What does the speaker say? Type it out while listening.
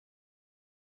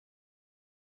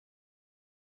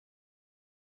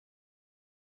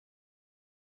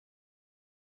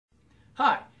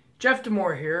Hi, Jeff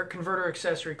Demore here, Converter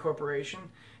Accessory Corporation.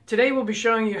 Today we'll be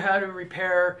showing you how to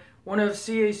repair one of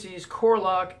CAC's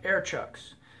COR-LOK air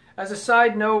chucks. As a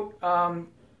side note,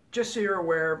 just so you're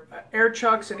aware, air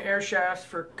chucks and air shafts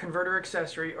for Converter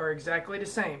Accessory are exactly the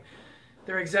same.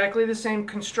 They're exactly the same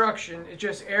construction, it's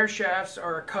just air shafts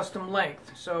are a custom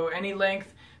length. So any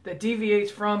length that deviates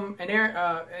from an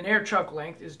air chuck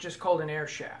length is just called an air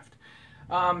shaft.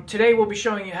 Today we'll be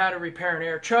showing you how to repair an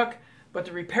air chuck, but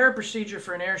the repair procedure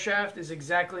for an air shaft is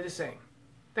exactly the same.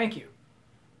 Thank you.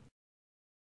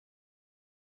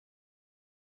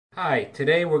 Hi,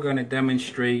 today we're going to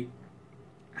demonstrate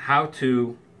how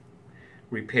to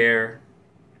repair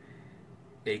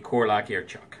a COR-LOK air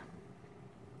chuck.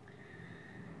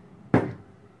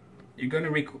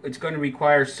 It's going to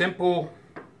require simple,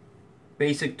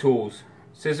 basic tools: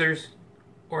 scissors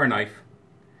or a knife,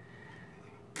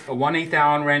 a 1/8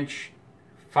 Allen wrench,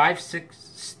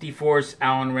 5/64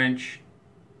 Allen wrench,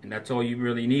 and that's all you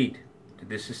really need to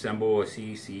disassemble a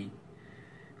CAC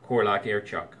COR-LOK air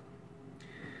chuck.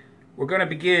 We're going to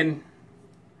begin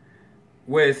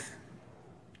with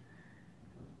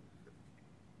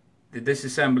the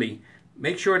disassembly.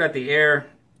 Make sure that the air,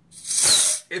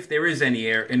 if there is any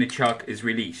air in the chuck, is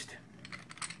released.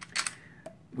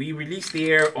 We release the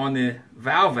air on the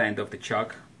valve end of the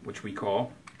chuck, which we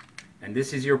call, and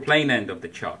this is your plain end of the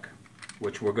chuck,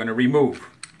 which we're going to remove.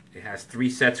 It has 3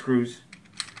 set screws,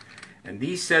 and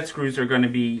these set screws are going to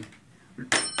be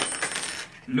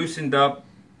loosened up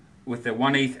with a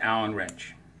 1/8 Allen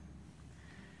wrench.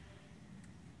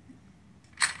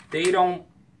 They don't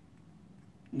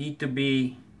need to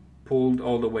be pulled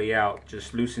all the way out,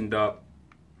 just loosened up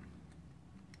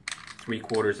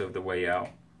 3/4 of the way out.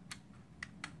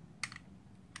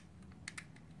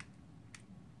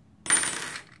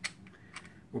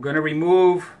 We're going to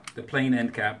remove the plain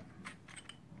end cap.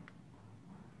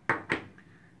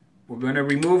 We're going to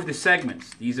remove the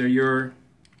segments. These are your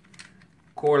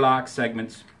COR-LOK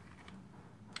segments.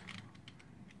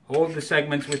 Hold the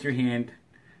segments with your hand.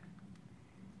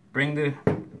 Bring the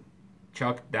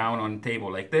chuck down on the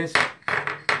table like this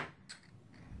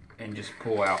and just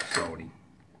pull out slowly.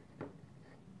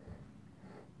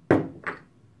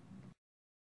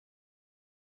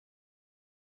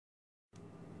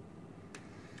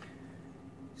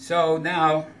 So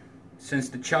now, since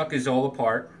the chuck is all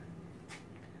apart,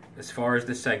 as far as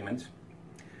the segments,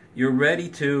 you're ready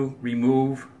to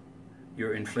remove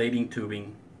your inflating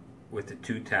tubing with the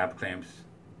 2 tab clamps.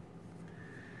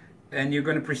 And you're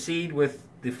going to proceed with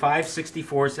the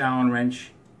 5/64 Allen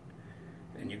wrench,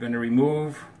 and you're going to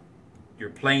remove your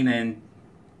plain end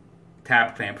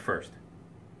tab clamp first.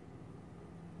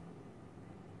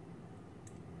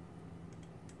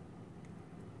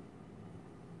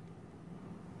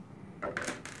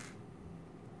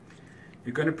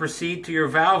 You're going to proceed to your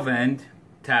valve end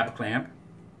tab clamp,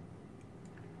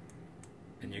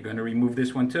 and you're going to remove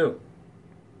this one too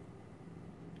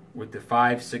with the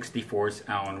 5/64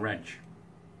 Allen wrench.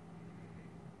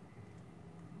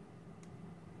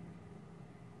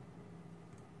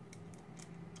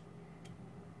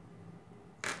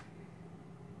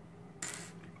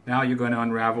 Now you're going to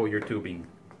unravel your tubing.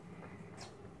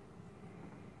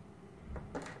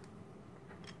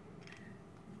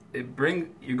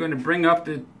 You're going to bring up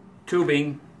the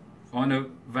tubing on a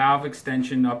valve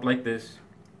extension up like this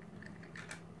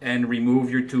and remove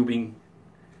your tubing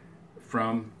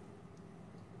from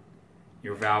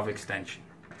your valve extension.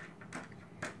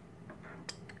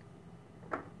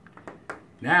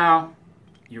 Now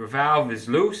your valve is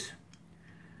loose.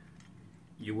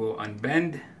 You will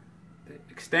unbend the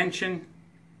extension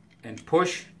and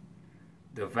push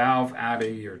the valve out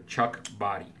of your chuck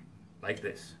body like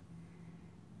this.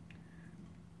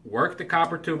 Work the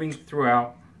copper tubing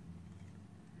throughout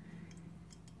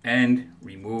and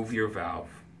remove your valve.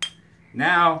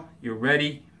 Now you're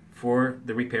ready for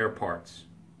the repair parts.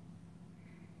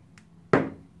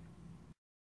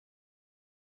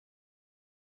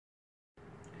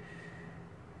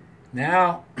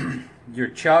 Now your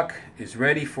chuck is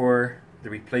ready for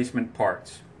the replacement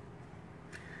parts.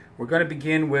 We're going to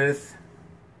begin with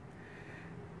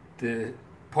the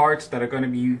parts that we're going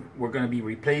to be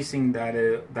replacing, that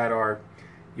are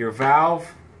your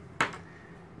valve,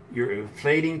 your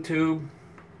inflating tube,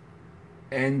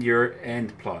 and your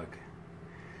end plug.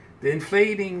 The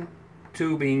inflating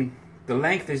tubing, the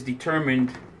length is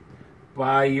determined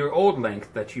by your old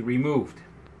length that you removed.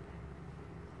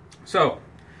 So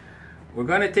we're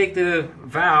going to take the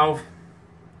valve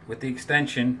with the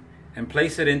extension and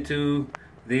place it into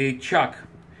the chuck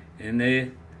in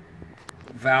the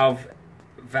valve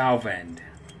end.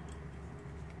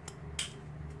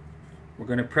 We're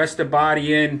going to press the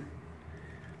body in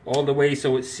all the way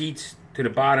so it seats to the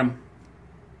bottom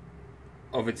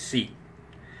of its seat.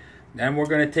 Then we're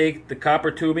going to take the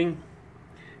copper tubing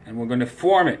and we're going to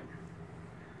form it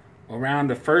around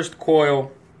the first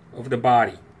coil of the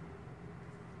body.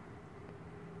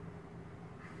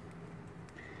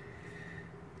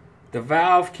 The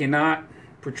valve cannot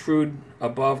protrude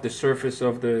above the surface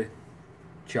of the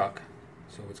chuck,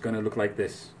 so it's going to look like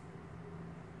this.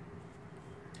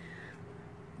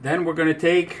 Then we're going to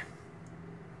take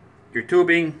your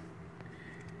tubing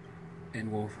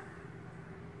and we'll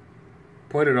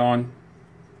put it on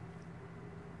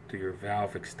to your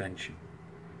valve extension.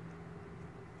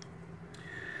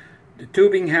 The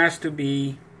tubing has to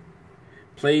be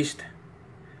placed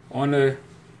on the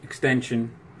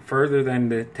extension further than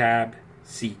the tab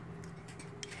seat.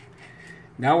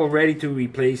 Now we're ready to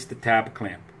replace the tab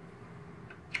clamp.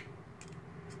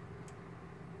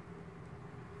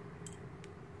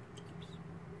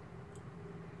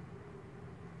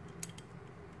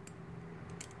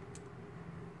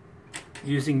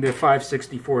 Using the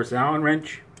 5/64 Allen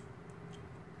wrench,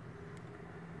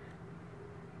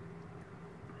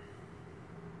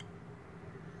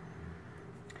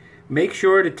 make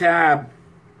sure the tab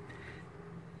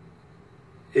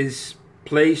is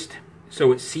placed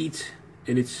so it seats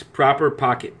in its proper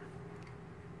pocket.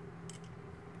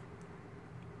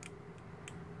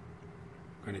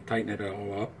 I'm going to tighten it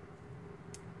all up.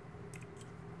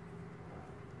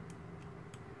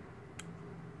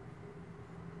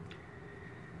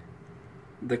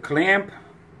 The clamp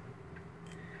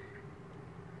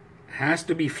has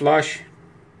to be flush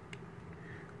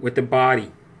with the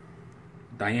body,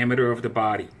 diameter of the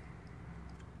body.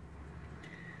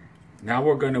 Now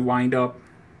we're going to wind up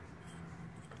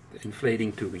the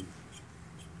inflating tubing.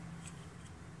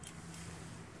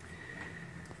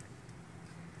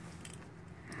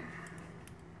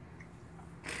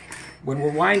 When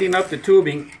we're winding up the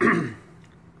tubing,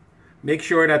 make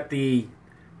sure that the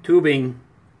tubing,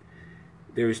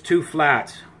 there's two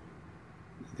flats.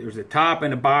 There's a top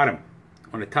and a bottom.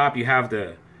 On the top you have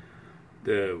the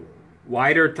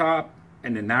wider top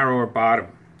and the narrower bottom,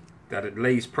 that it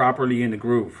lays properly in the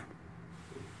groove.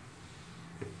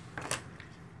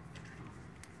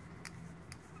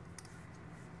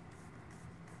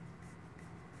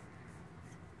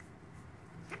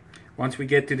 Once we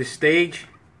get to the stage,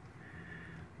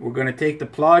 we're going to take the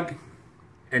plug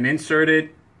and insert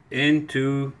it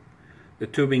into the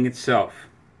tubing itself.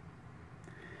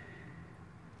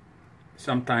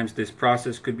 Sometimes this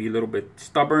process could be a little bit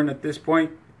stubborn at this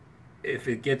point. If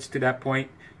it gets to that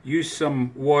point, use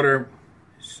some water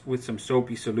with some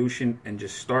soapy solution and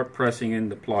just start pressing in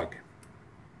the plug.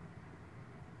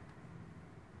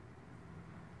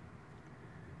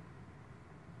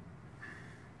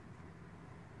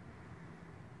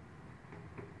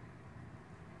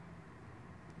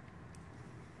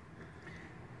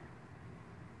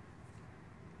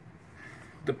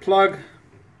 The plug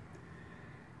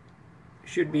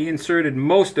should be inserted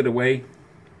most of the way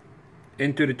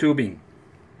into the tubing.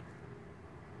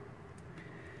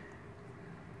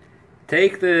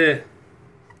 Take the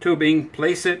tubing,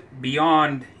 place it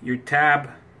beyond your tab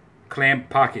clamp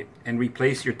pocket and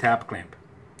replace your tab clamp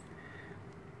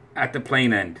at the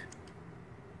plain end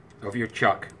of your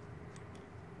chuck.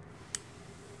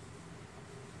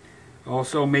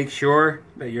 Also make sure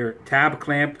that your tab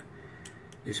clamp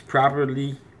is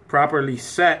properly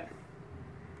set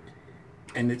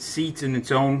and it seats in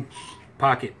its own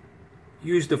pocket.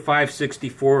 Use the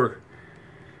 5/64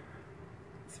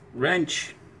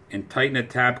 wrench and tighten the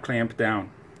tab clamp down.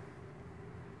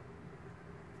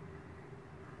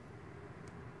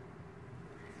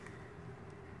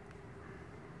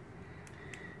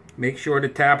 Make sure the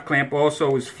tab clamp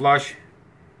also is flush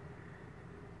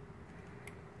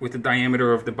with the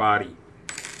diameter of the body.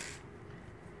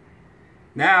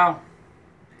 Now,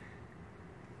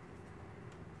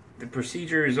 the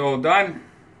procedure is all done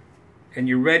and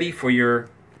you're ready for your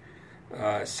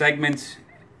segments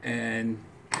and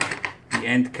the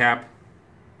end cap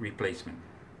replacement.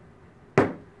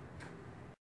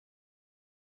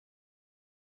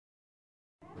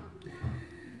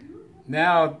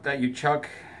 Now that your chuck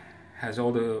has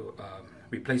all the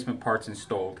replacement parts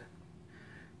installed,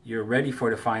 you're ready for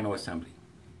the final assembly.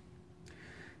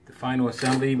 The final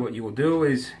assembly, what you will do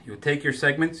is you'll take your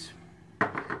segments,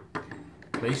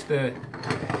 place the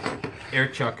air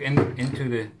chuck into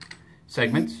the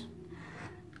segments,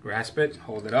 grasp it,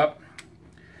 hold it up.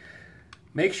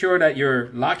 Make sure that your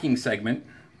locking segment,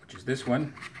 which is this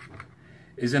one,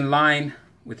 is in line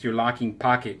with your locking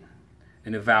pocket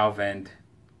in the valve end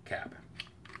cap.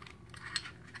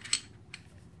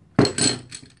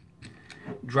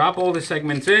 Drop all the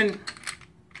segments in.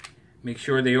 Make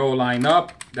sure they all line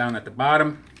up down at the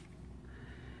bottom.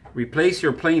 Replace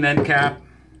your plain end cap,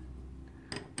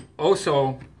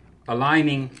 also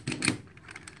aligning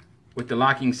with the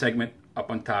locking segment up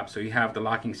on top, so you have the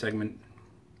locking segment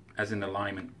as an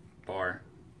alignment bar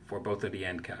for both of the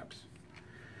end caps.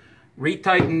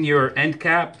 Retighten your end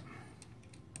cap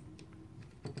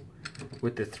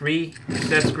with the 3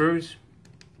 set screws.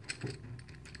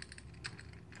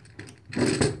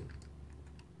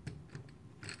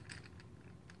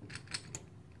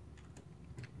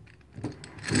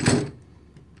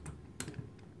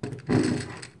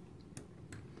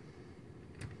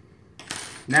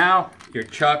 Now your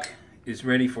chuck is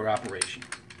ready for operation.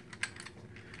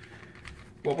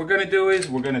 What we're going to do is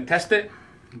we're going to test it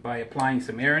by applying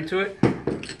some air into it.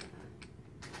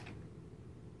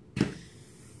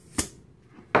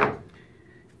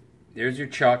 There's your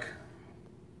chuck,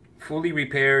 fully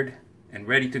repaired and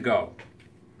ready to go,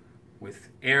 with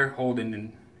air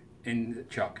holding in the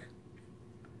chuck.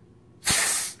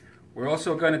 We're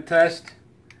also going to test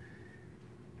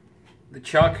the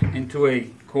chuck into a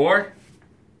core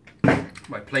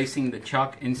by placing the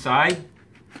chuck inside,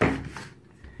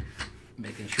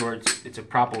 making sure it's a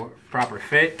proper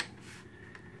fit,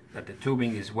 that the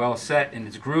tubing is well set in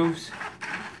its grooves,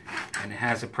 and it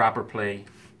has a proper play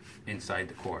inside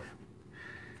the core.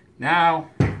 Now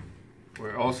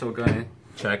we're also going to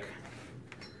check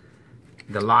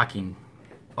the locking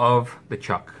of the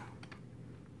chuck.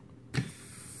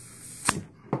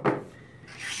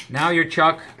 Now your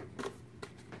chuck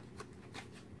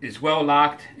is well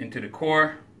locked into the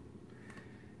core,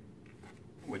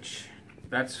 which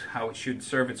that's how it should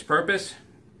serve its purpose.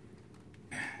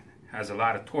 Has a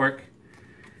lot of torque,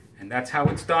 and that's how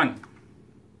it's done.